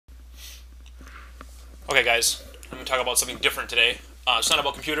Okay, guys, I'm going to talk about something different today. It's not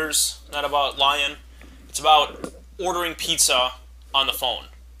about computers, not about lying. It's about ordering pizza on the phone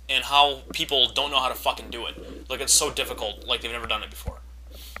and how people don't know how to fucking do it. Like, it's so difficult, like they've never done it before.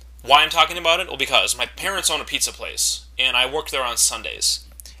 Why I'm talking about it? Well, because my parents own a pizza place, and I work there on Sundays.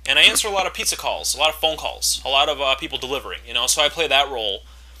 And I answer a lot of pizza calls, a lot of phone calls, a lot of people delivering, so I play that role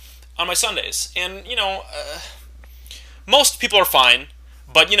on my Sundays. And, most people are fine,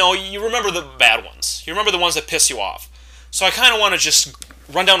 but, you remember the bad ones. You remember the ones that piss you off. So I kind of want to just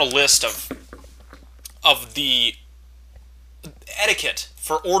run down a list of the etiquette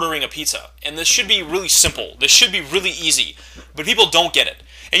for ordering a pizza. And this should be really simple. This should be really easy. But people don't get it.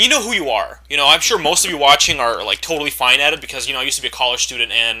 And you know who you are. I'm sure most of you watching are, like, totally fine at it because, I used to be a college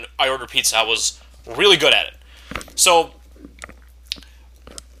student and I ordered pizza. I was really good at it. So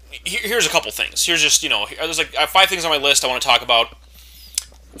here's a couple things. Here's just, there's like I have 5 things on my list I want to talk about.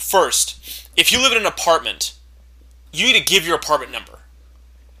 First, if you live in an apartment, you need to give your apartment number.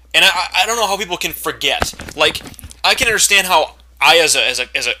 And I don't know how people can forget. Like, I can understand how I, as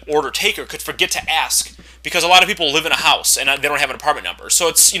an order taker, could forget to ask because a lot of people live in a house and they don't have an apartment number. So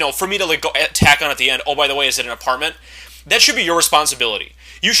it's, for me to like go tack on at the end, oh, by the way, is it an apartment? That should be your responsibility.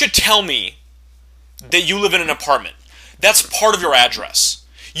 You should tell me that you live in an apartment. That's part of your address.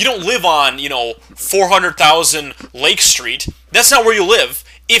 You don't live on, 400,000 Lake Street. That's not where you live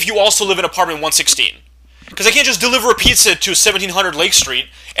if you also live in apartment 116. Because I can't just deliver a pizza to 1700 Lake Street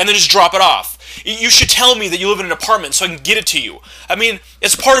and then just drop it off. You should tell me that you live in an apartment so I can get it to you. I mean,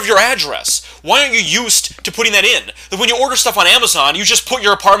 it's part of your address. Why aren't you used to putting that in? That when you order stuff on Amazon, you just put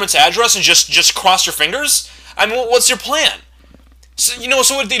your apartment's address and just cross your fingers? I mean, what's your plan? So,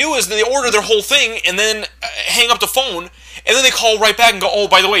 so what they do is they order their whole thing and then hang up the phone, and then they call right back and go, oh,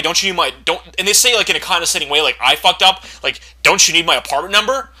 by the way, don't you need and they say, like, in a condescending way, like, I fucked up, like, don't you need my apartment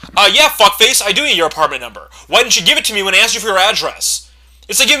number? Yeah, fuckface, I do need your apartment number. Why didn't you give it to me when I asked you for your address?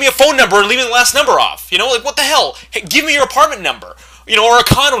 It's like giving me a phone number and leaving the last number off, like, what the hell? Hey, give me your apartment number, or a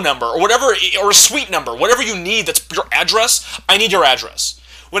condo number, or whatever, or a suite number, whatever you need that's your address, I need your address.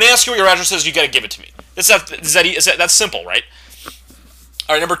 When I ask you what your address is, you gotta give it to me. That's simple, right?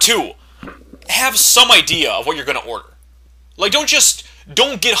 All right, number 2, have some idea of what you're gonna order. Like,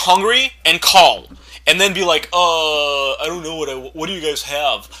 don't get hungry and call, and then be like, I don't know what do you guys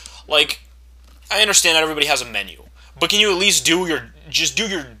have? Like, I understand not everybody has a menu, but can you at least do your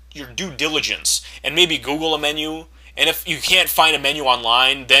due diligence and maybe Google a menu? And if you can't find a menu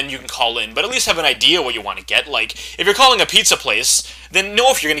online, then you can call in, but at least have an idea what you want to get. Like, if you're calling a pizza place, then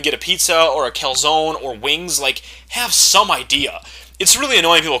know if you're going to get a pizza or a calzone or wings. Like, have some idea. It's really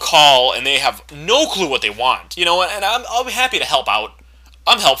annoying people call and they have no clue what they want, and I'll be happy to help out.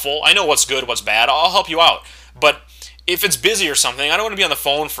 I'm helpful. I know what's good, what's bad. I'll help you out. But if it's busy or something, I don't want to be on the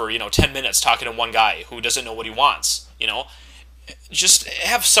phone for, 10 minutes talking to one guy who doesn't know what he wants, Just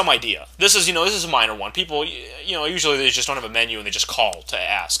have some idea. This is a minor one. People, usually they just don't have a menu and they just call to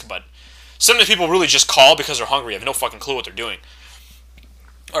ask. But sometimes people really just call because they're hungry. They have no fucking clue what they're doing.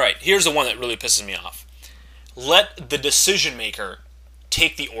 All right, here's the one that really pisses me off. Let the decision maker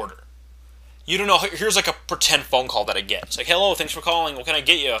take the order. You don't know, here's like a pretend phone call that I get. It's like, hello, thanks for calling, what can I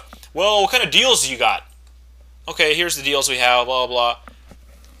get you? Well, what kind of deals do you got? Okay, here's the deals we have, blah, blah.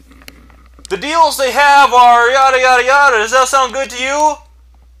 The deals they have are yada, yada, yada. Does that sound good to you?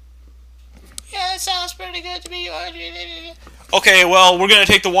 Yeah, it sounds pretty good to me. Okay, well, we're going to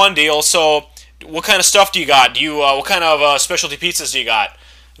take the one deal, so what kind of stuff do you got? What kind of specialty pizzas do you got?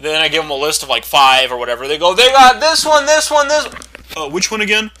 Then I give them a list of like 5 or whatever. They go, they got this one, this one, this one. Which one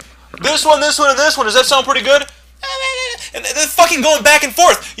again? This one, and this one. Does that sound pretty good? And they're fucking going back and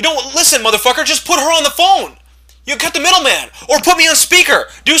forth. Listen, motherfucker, just put her on the phone. You cut the middleman. Or put me on speaker.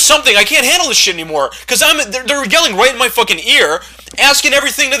 Do something. I can't handle this shit anymore. Because they're yelling right in my fucking ear, asking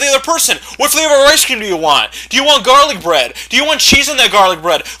everything to the other person. What flavor of ice cream do you want? Do you want garlic bread? Do you want cheese in that garlic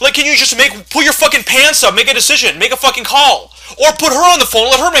bread? Like, can you just pull your fucking pants up, make a decision, make a fucking call? Or put her on the phone,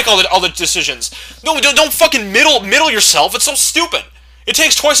 let her make all the decisions. No, don't fucking middle yourself. It's so stupid. It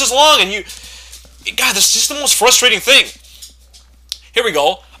takes twice as long, and God, this is just the most frustrating thing. Here we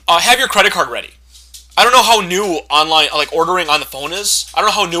go. Have your credit card ready. I don't know how new online, like, ordering on the phone is. I don't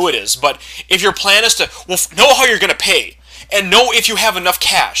know how new it is, but if your plan is to, know how you're going to pay, and know if you have enough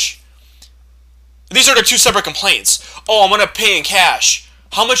cash. These are the 2 separate complaints. Oh, I'm going to pay in cash.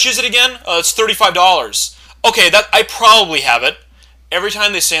 How much is it again? It's $35. Okay, I probably have it. Every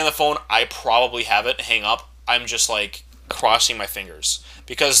time they say on the phone, I probably have it, hang up, I'm just like crossing my fingers.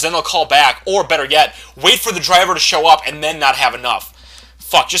 Because then they'll call back, or better yet, wait for the driver to show up and then not have enough.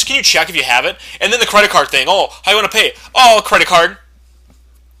 Fuck, just can you check if you have it? And then the credit card thing. Oh, how you want to pay? Oh, credit card.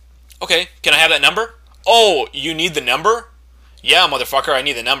 Okay, can I have that number? Oh, you need the number? Yeah, motherfucker, I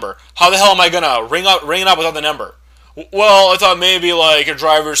need the number. How the hell am I gonna ring it up without the number? Well, I thought maybe like your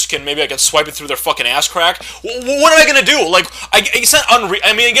drivers can maybe I can swipe it through their fucking ass crack. What am I gonna do? Like, it's not unreal.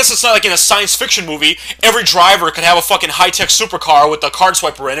 I mean, I guess it's not like in a science fiction movie. Every driver could have a fucking high tech supercar with a card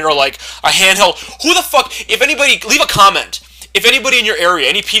swiper in it, or like a handheld. Who the fuck? If anybody, leave a comment. If anybody in your area,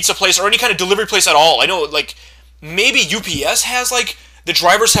 any pizza place or any kind of delivery place at all, I know like maybe UPS has like the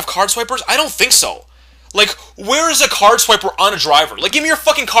drivers have card swipers. I don't think so. Like, where is a card swiper on a driver? Like, give me your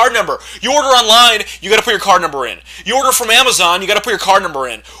fucking card number. You order online, you gotta put your card number in. You order from Amazon, you gotta put your card number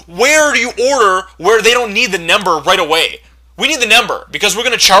in. Where do you order where they don't need the number right away? We need the number, because we're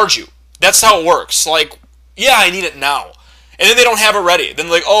gonna charge you. That's how it works. Like, yeah, I need it now. And then they don't have it ready. Then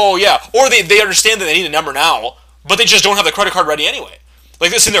they're like, oh, yeah. Or they understand that they need a number now, but they just don't have the credit card ready anyway.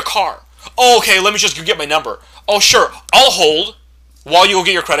 Like, it's in their car. Oh, okay, let me just get my number. Oh, sure, I'll hold while you go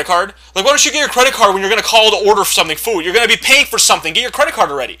get your credit card. Like, why don't you get your credit card when you're going to call to order something, food? You're going to be paying for something. Get your credit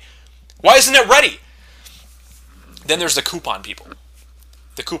card ready. Why isn't it ready? Then there's the coupon people.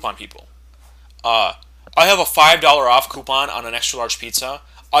 The coupon people. I have a $5 off coupon on an extra large pizza.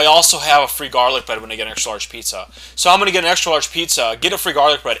 I also have a free garlic bread when I get an extra large pizza. So I'm going to get an extra large pizza, get a free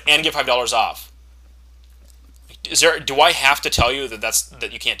garlic bread, and get $5 off. Do I have to tell you that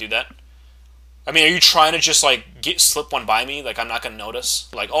you can't do that? I mean, are you trying to just, like, slip one by me? Like, I'm not going to notice?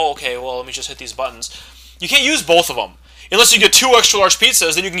 Like, oh, okay, well, let me just hit these buttons. You can't use both of them. Unless you get 2 extra large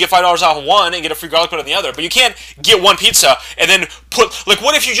pizzas, then you can get $5 off one and get a free garlic bread on the other. But you can't get one pizza and then like,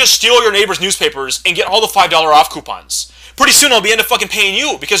 what if you just steal your neighbor's newspapers and get all the $5 off coupons? Pretty soon I'll be end up fucking paying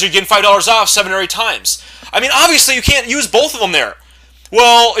you because you're getting $5 off 7 or 8 times. I mean, obviously you can't use both of them there.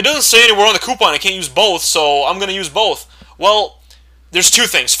 Well, it doesn't say anywhere on the coupon I can't use both, so I'm going to use both. Well, there's 2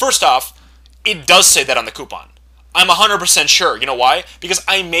 things. First off, it does say that on the coupon. I'm 100% sure. You know why? Because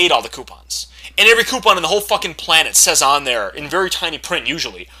I made all the coupons. And every coupon in the whole fucking planet says on there, in very tiny print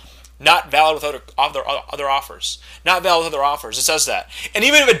usually, not valid with other offers. Not valid with other offers. It says that. And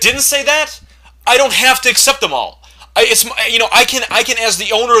even if it didn't say that, I don't have to accept them all. I can as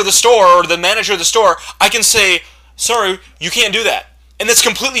the owner of the store or the manager of the store, I can say, sorry, you can't do that. And it's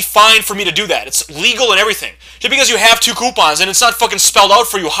completely fine for me to do that. It's legal and everything. Just because you have 2 coupons and it's not fucking spelled out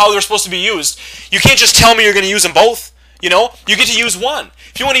for you how they're supposed to be used, you can't just tell me you're going to use them both. You know? You get to use one.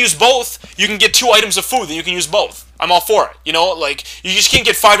 If you want to use both, you can get 2 items of food, then you can use both. I'm all for it. You know? Like, you just can't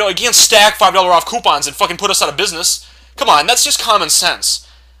get $5, you can't stack $5 off coupons and fucking put us out of business. Come on, that's just common sense.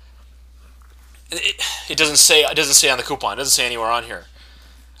 It doesn't say on the coupon. It doesn't say anywhere on here.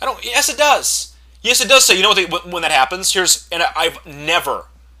 Yes, it does. Yes, it does say. You know when that happens? I've never,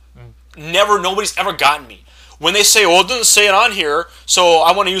 nobody's ever gotten me. When they say, well, it doesn't say it on here, so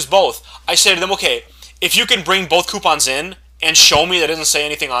I want to use both. I say to them, okay, if you can bring both coupons in and show me that it doesn't say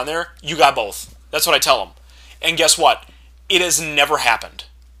anything on there, you got both. That's what I tell them. And guess what? It has never happened.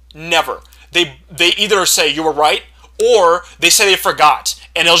 Never. They either say you were right, or they say they forgot,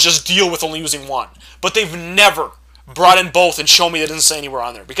 and they'll just deal with only using one. But they've never brought in both and show me that it doesn't say anywhere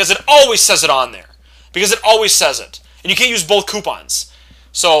on there. Because it always says it on there. Because it always says it. And you can't use both coupons.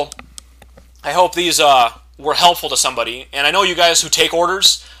 So, I hope these were helpful to somebody. And I know you guys who take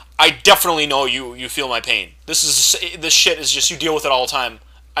orders, I definitely know you feel my pain. This shit is just, you deal with it all the time.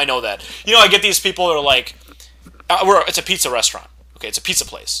 I know that. You know, I get these people that are like, it's a pizza restaurant. Okay, it's a pizza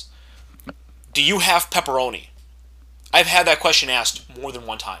place. Do you have pepperoni? I've had that question asked more than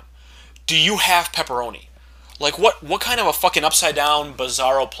one time. Do you have pepperoni? Like, what kind of a fucking upside-down,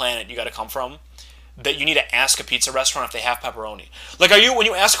 bizarro planet you gotta come from that you need to ask a pizza restaurant if they have pepperoni? Like, when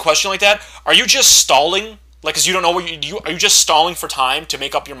you ask a question like that, are you just stalling? Like, because you don't know are you just stalling for time to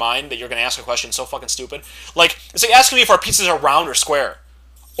make up your mind that you're gonna ask a question so fucking stupid? Like, it's like asking me if our pizzas are round or square.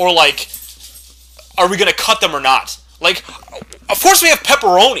 Or, like, are we gonna cut them or not? Like, of course we have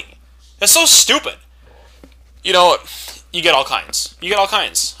pepperoni. That's so stupid. You know, you get all kinds. You get all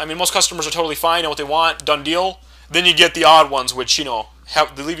kinds. I mean, most customers are totally fine, know what they want, done deal. Then you get the odd ones, which, you know,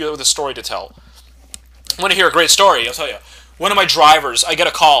 they leave you with a story to tell. I want to hear a great story, I'll tell you. One of my drivers, I get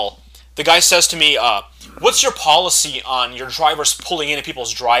a call. The guy says to me, what's your policy on your drivers pulling into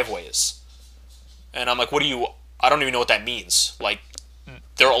people's driveways? And I'm like, I don't even know what that means. Like,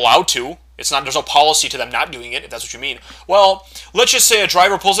 they're allowed to. There's no policy to them not doing it, if that's what you mean. Well, let's just say a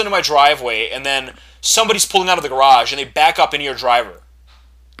driver pulls into my driveway, and then somebody's pulling out of the garage, and they back up into your driver.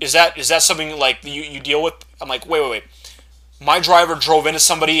 Is that something, like, you deal with? I'm like, wait. My driver drove into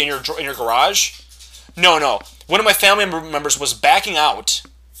somebody in your garage? No. One of my family members was backing out,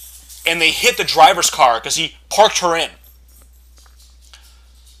 and they hit the driver's car because he parked her in.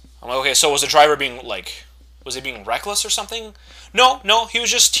 I'm like, okay, so was the driver being, like, Was he being reckless or something? No, he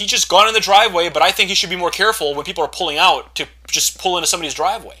just gone in the driveway, but I think he should be more careful when people are pulling out to just pull into somebody's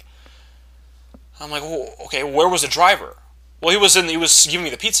driveway. I'm like, oh, okay, where was the driver? Well, he was giving me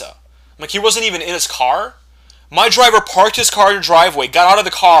the pizza. I'm like, he wasn't even in his car? My driver parked his car in your driveway, got out of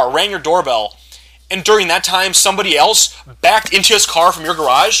the car, rang your doorbell, and during that time somebody else backed into his car from your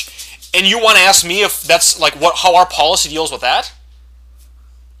garage, and you want to ask me if that's like how our policy deals with that?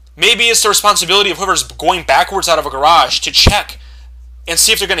 Maybe it's the responsibility of whoever's going backwards out of a garage to check and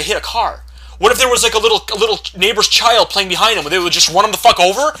see if they're going to hit a car. What if there was like a little neighbor's child playing behind him? They would just run him the fuck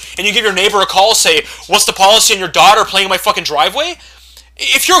over, and you give your neighbor a call, say, what's the policy on your daughter playing in my fucking driveway?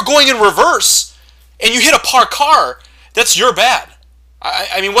 If you're going in reverse and you hit a parked car, that's your bad.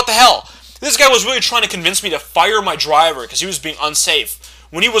 I mean, what the hell? This guy was really trying to convince me to fire my driver because he was being unsafe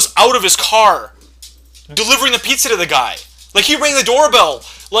when he was out of his car delivering the pizza to the guy. Like, he rang the doorbell.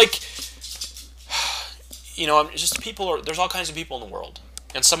 Like, you know, just there's all kinds of people in the world,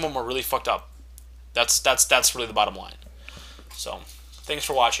 and some of them are really fucked up. That's really the bottom line. So, thanks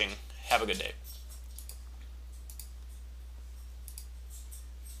for watching. Have a good day.